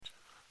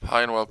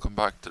Hi and welcome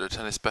back to the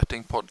Tennis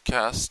Betting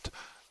Podcast.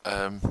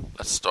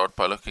 Let's start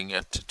by looking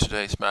at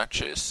today's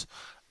matches.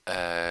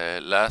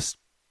 Last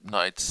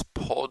night's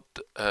pod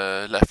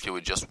left you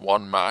with just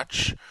one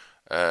match,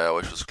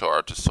 which was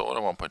Clara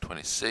Tusona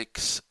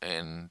 1.26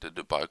 in the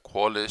Dubai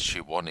Qualis. She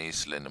won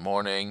easily in the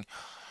morning.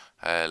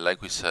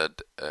 Like we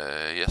said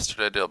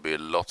yesterday, there'll be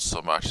lots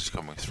of matches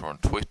coming through on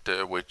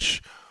Twitter,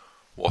 which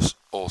was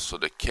also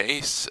the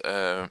case.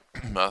 I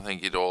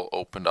think it all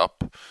opened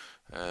up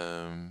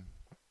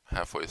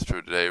halfway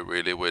through the day,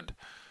 really, with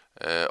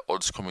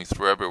odds coming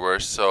through everywhere.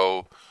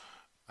 So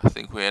I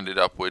think we ended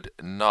up with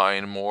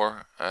 9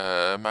 more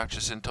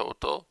matches in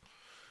total.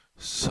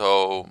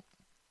 So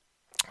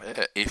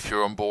if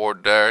you're on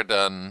board there,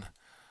 then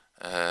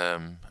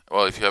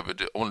if you have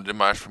only the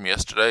match from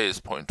yesterday,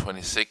 is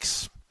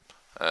 0.26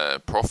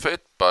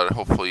 profit. But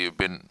hopefully you've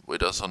been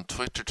with us on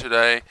Twitter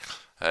today.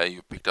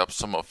 You picked up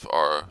some of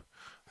our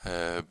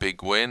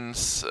big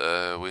wins.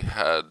 We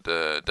had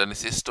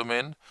Denis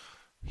Istomin.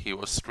 He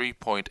was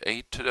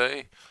 3.8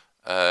 today.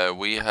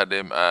 We had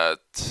him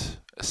at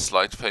a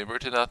slight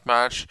favorite in that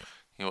match.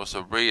 It was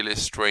a really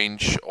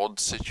strange, odd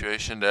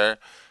situation there.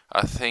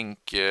 I think,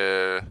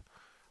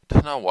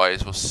 don't know why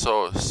it was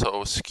so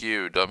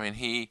skewed. I mean,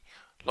 he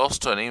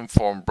lost to an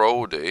informed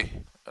Brody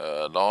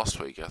last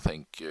week, I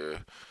think,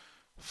 5-7,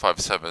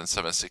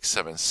 7-6,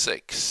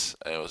 7-6.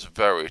 And it was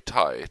very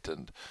tight,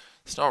 and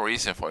there's no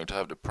reason for him to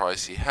have the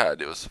price he had.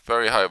 It was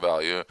very high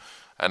value.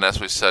 And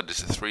as we said,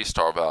 it's a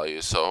 3-star value,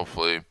 so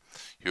hopefully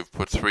you've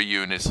put 3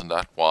 units on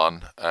that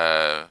one,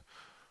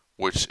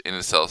 which in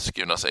itself has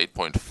given us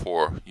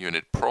 8.4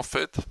 unit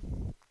profit.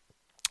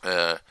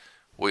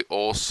 We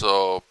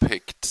also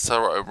picked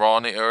Sara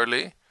Errani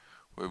early.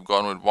 We've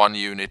gone with 1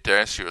 unit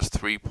there. She was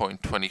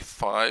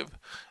 3.25.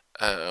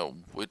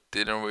 We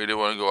didn't really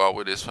want to go out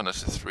with this one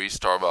as a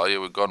 3-star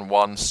value. We've gone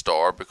 1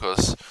 star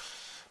because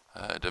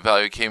the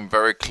value came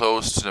very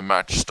close to the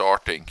match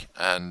starting,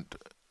 and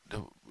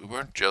we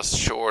weren't just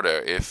sure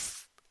there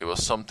if it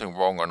was something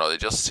wrong or not. It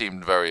just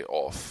seemed very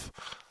off.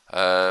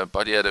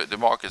 But yeah, the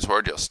markets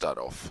were just that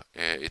off,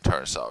 it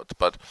turns out.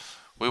 But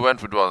we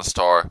went with 1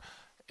 star.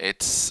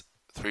 It's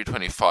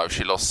 3.25.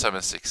 She lost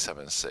 7-6,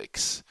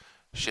 7-6.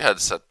 She had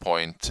set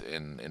point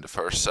in the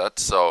first set,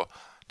 so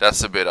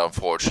that's a bit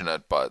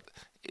unfortunate. But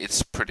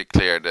it's pretty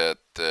clear that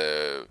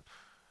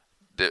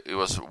it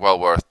was well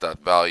worth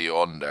that value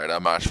on there.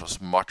 That match was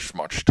much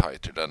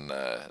tighter than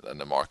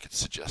the market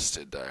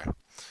suggested there.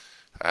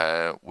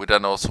 We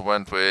then also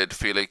went with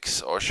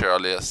Felix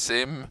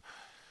Auger-Aliassime,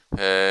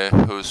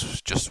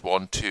 who's just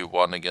won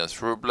 2-1 against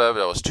Rublev.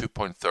 That was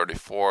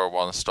 2.34,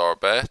 1-star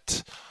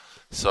bet.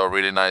 So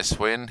really nice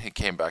win. He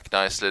came back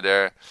nicely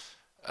there.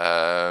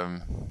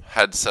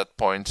 Had set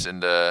points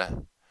in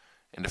the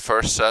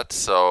first set,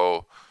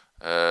 so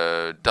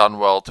done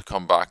well to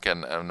come back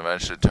and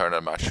eventually turn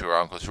that match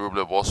around, because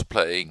Rublev was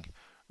playing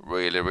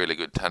really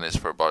good tennis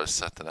for about a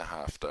set and a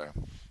half there.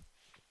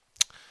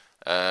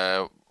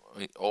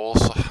 We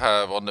also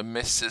have on the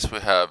misses, we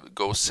have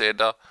Go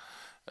Seda.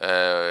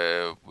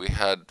 We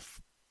had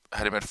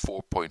him at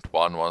 4.1,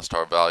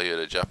 1-star value,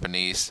 the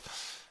Japanese.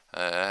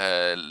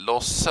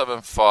 Lost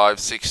 7-5,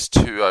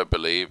 6-2, I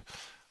believe.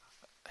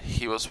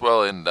 He was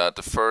well in that.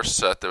 The first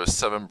set, there were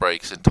 7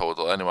 breaks in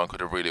total. Anyone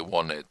could have really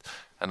won it.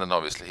 And then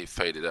obviously he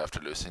faded after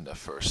losing the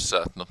first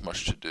set. Not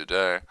much to do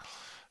there.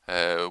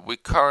 We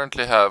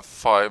currently have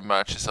 5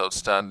 matches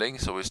outstanding,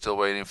 so we're still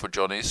waiting for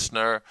John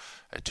Isner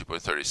at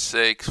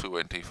 2.36. We're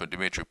waiting for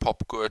Dmitry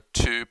Popko at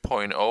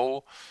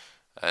 2.0,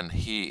 and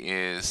he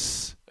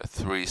is a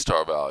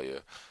 3-star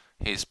value.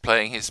 He's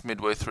playing his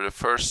midway through the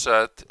first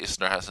set.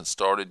 Isner hasn't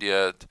started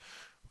yet.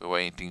 We're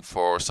waiting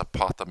for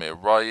Zapata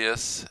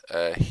Miralles.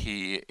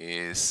 He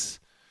is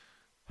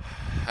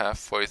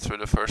halfway through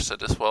the first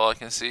set as well, I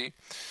can see.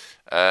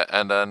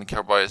 And then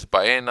Carballes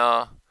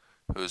Baena,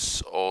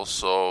 who's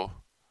also...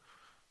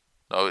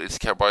 No, it's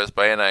Carballes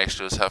Baena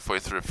actually was halfway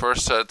through the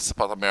first set.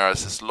 Zapata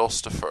Miralles has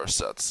lost the first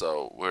set,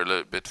 so we're a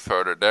little bit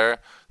further there.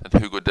 And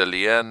Hugo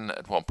Dellien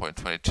at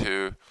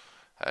 1.22.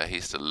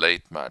 He's the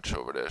late match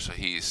over there, so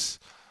he's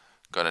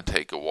going to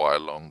take a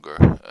while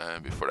longer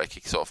before that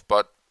kicks off.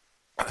 But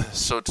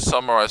so to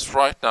summarize,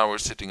 right now we're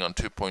sitting on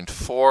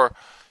 2.4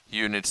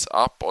 units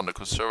up on the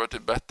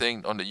conservative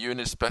betting. On the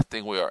units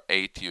betting, we are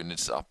 8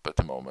 units up at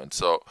the moment.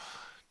 So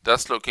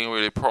that's looking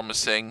really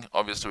promising.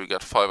 Obviously, we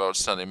got 5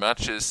 outstanding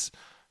matches.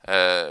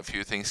 A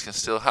few things can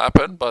still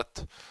happen,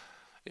 but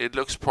it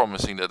looks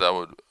promising that I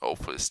would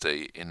hopefully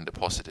stay in the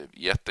positive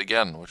yet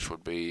again, which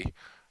would be,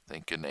 I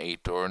think, an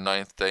 8th or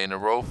 9th day in a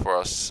row for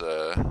us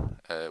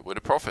with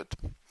a profit.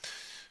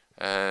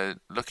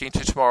 Looking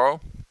to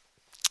tomorrow,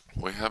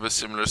 we have a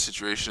similar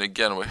situation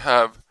again. We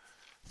have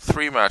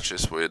 3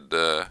 matches with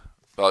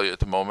value at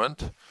the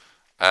moment,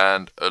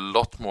 and a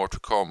lot more to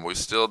come. We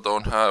still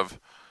don't have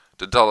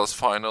the Dallas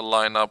final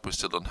lineup. We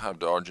still don't have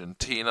the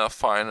Argentina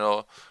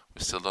final.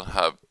 We still don't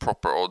have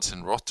proper odds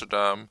in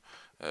Rotterdam.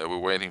 We're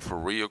waiting for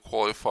Rio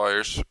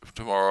qualifiers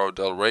tomorrow,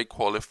 Del Rey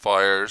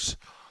qualifiers.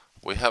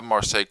 We have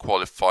Marseille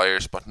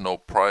qualifiers, but no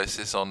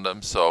prices on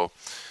them. So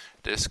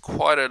there's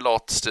quite a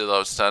lot still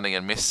outstanding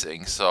and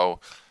missing, so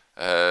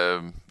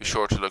be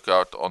sure to look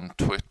out on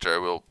Twitter.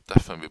 We'll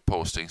definitely be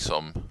posting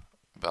some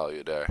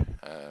value there.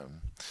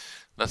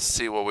 Let's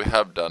see what we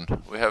have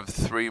done. We have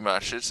 3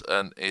 matches,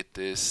 and it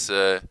is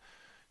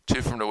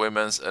 2 from the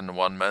women's and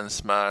 1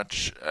 men's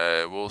match.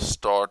 We'll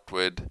start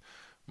with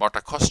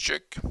Marta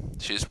Kostyuk.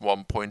 She's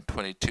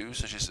 1.22,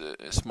 so she's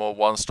a small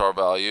 1-star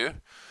value.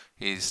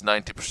 He's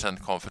 90%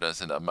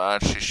 confidence in that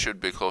match. She should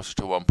be closer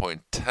to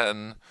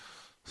 1.10.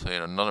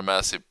 So, not a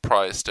massive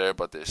price there,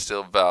 but there's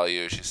still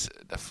value. She's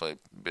definitely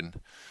been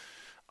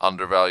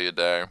undervalued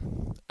there.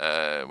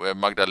 We have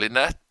Magda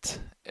Linette,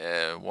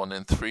 1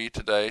 in 3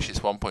 today. She's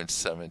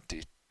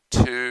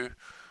 1.72.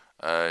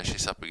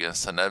 She's up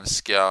against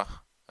Sanevska.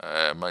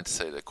 I might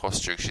say that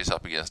Kostyuk, she's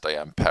up against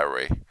Diane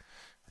Perry.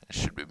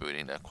 Should be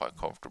winning that quite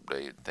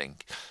comfortably, you'd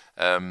think.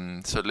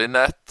 So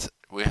Linette,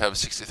 we have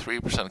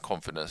 63%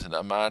 confidence in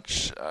that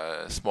match.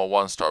 Small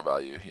 1-star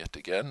value yet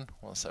again,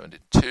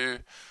 172.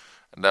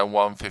 And then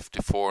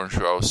 154 in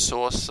Joao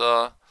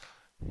Sousa.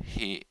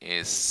 He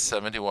is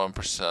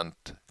 71%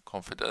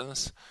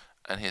 confidence,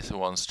 and he's a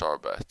 1-star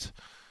bet.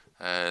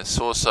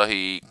 Sousa,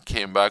 he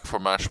came back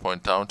from match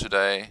point down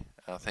today.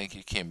 I think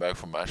he came back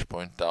from match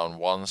point down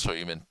once or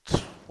even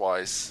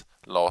twice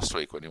last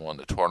week when he won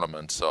the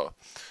tournament. So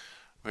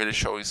really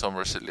showing some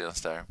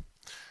resilience there.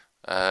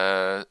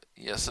 So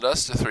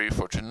that's the 3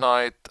 for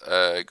tonight.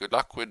 Good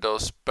luck with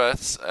those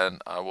bets,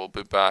 and I will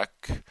be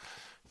back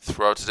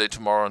throughout the day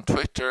tomorrow on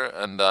Twitter,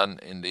 and then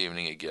in the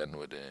evening again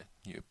with a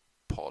new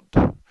pod.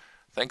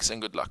 Thanks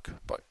and good luck.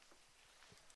 Bye.